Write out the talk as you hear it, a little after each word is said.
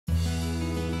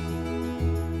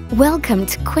Welcome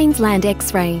to Queensland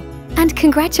X-Ray, and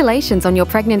congratulations on your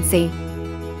pregnancy.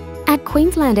 At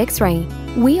Queensland X-Ray,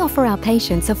 we offer our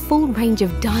patients a full range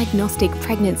of diagnostic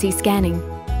pregnancy scanning,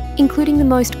 including the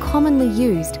most commonly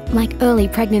used like early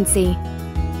pregnancy,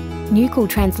 Nuchal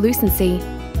Translucency,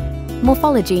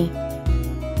 Morphology,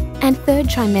 and third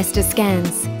trimester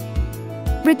scans.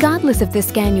 Regardless of the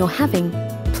scan you're having,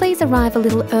 please arrive a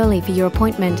little early for your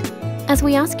appointment, as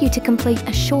we ask you to complete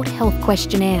a short health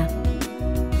questionnaire.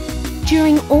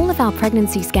 During all of our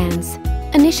pregnancy scans,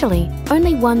 initially,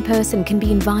 only one person can be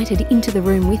invited into the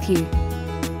room with you.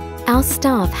 Our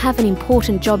staff have an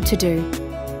important job to do,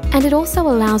 and it also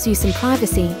allows you some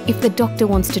privacy if the doctor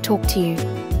wants to talk to you.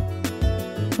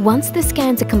 Once the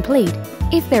scans are complete,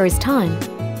 if there is time,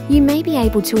 you may be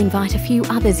able to invite a few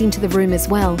others into the room as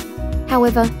well.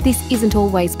 However, this isn't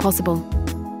always possible.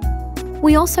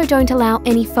 We also don't allow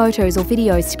any photos or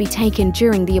videos to be taken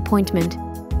during the appointment.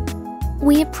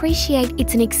 We appreciate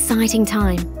it's an exciting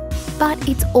time, but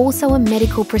it's also a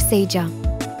medical procedure,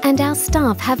 and our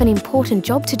staff have an important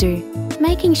job to do,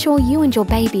 making sure you and your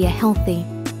baby are healthy.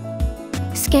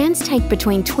 Scans take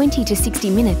between 20 to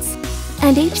 60 minutes,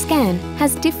 and each scan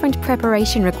has different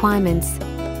preparation requirements.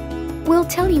 We'll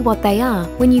tell you what they are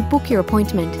when you book your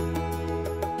appointment.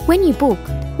 When you book,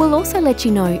 we'll also let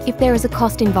you know if there is a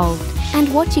cost involved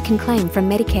and what you can claim from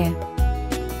Medicare.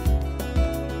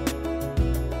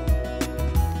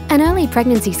 An early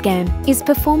pregnancy scan is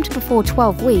performed before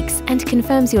 12 weeks and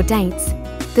confirms your dates,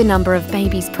 the number of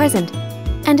babies present,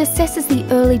 and assesses the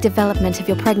early development of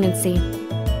your pregnancy.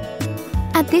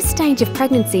 At this stage of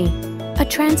pregnancy, a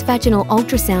transvaginal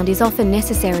ultrasound is often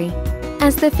necessary,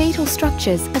 as the fetal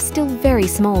structures are still very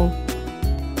small.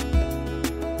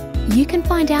 You can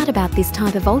find out about this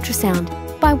type of ultrasound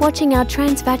by watching our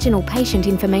transvaginal patient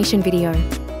information video.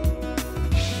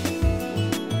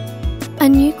 A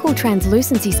Nuchal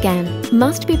Translucency scan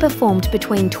must be performed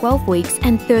between 12 weeks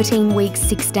and 13 weeks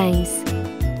 6 days.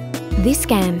 This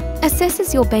scan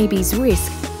assesses your baby's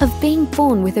risk of being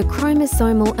born with a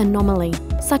chromosomal anomaly,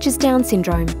 such as Down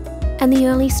syndrome, and the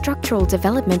early structural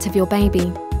development of your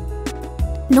baby.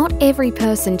 Not every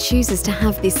person chooses to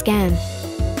have this scan.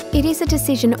 It is a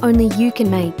decision only you can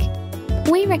make.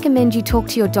 We recommend you talk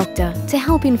to your doctor to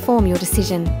help inform your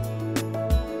decision.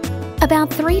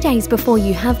 About 3 days before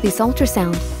you have this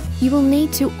ultrasound, you will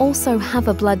need to also have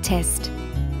a blood test.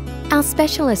 Our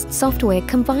specialist software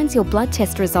combines your blood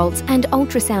test results and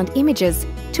ultrasound images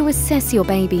to assess your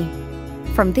baby.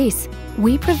 From this,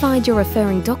 we provide your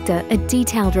referring doctor a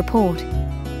detailed report.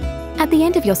 At the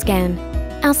end of your scan,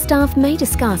 our staff may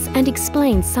discuss and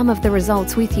explain some of the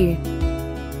results with you.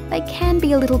 They can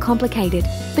be a little complicated,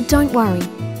 but don't worry.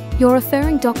 Your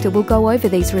referring doctor will go over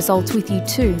these results with you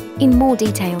too, in more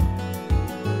detail.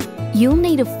 You'll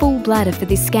need a full bladder for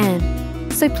this scan,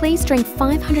 so please drink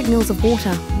 500 ml of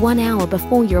water 1 hour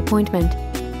before your appointment.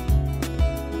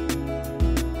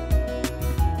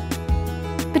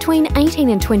 Between 18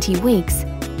 and 20 weeks,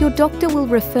 your doctor will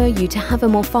refer you to have a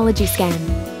morphology scan.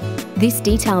 This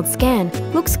detailed scan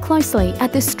looks closely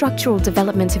at the structural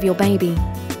development of your baby,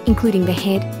 including the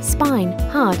head, spine,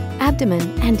 heart, abdomen,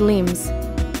 and limbs.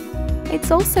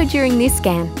 It's also during this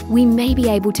scan we may be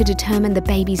able to determine the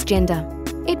baby's gender.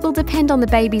 It will depend on the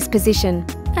baby's position,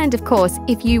 and of course,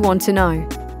 if you want to know.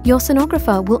 Your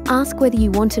sonographer will ask whether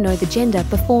you want to know the gender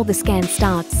before the scan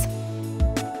starts.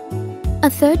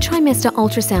 A third trimester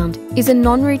ultrasound is a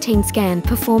non-routine scan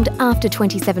performed after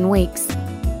 27 weeks.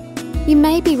 You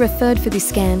may be referred for this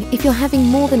scan if you're having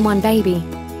more than one baby,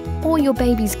 or your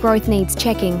baby's growth needs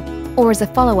checking, or as a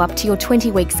follow-up to your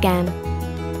 20-week scan.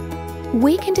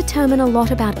 We can determine a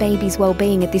lot about baby's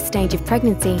well-being at this stage of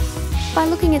pregnancy by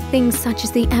looking at things such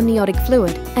as the amniotic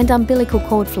fluid and umbilical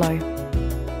cord flow.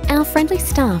 Our friendly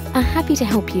staff are happy to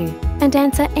help you and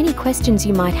answer any questions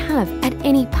you might have at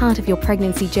any part of your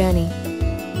pregnancy journey.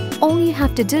 All you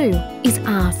have to do is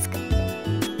ask.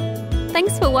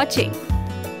 Thanks for watching.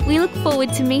 We look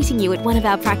forward to meeting you at one of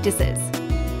our practices.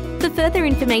 For further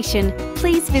information,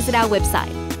 please visit our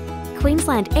website,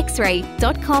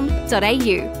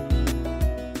 queenslandxray.com.au.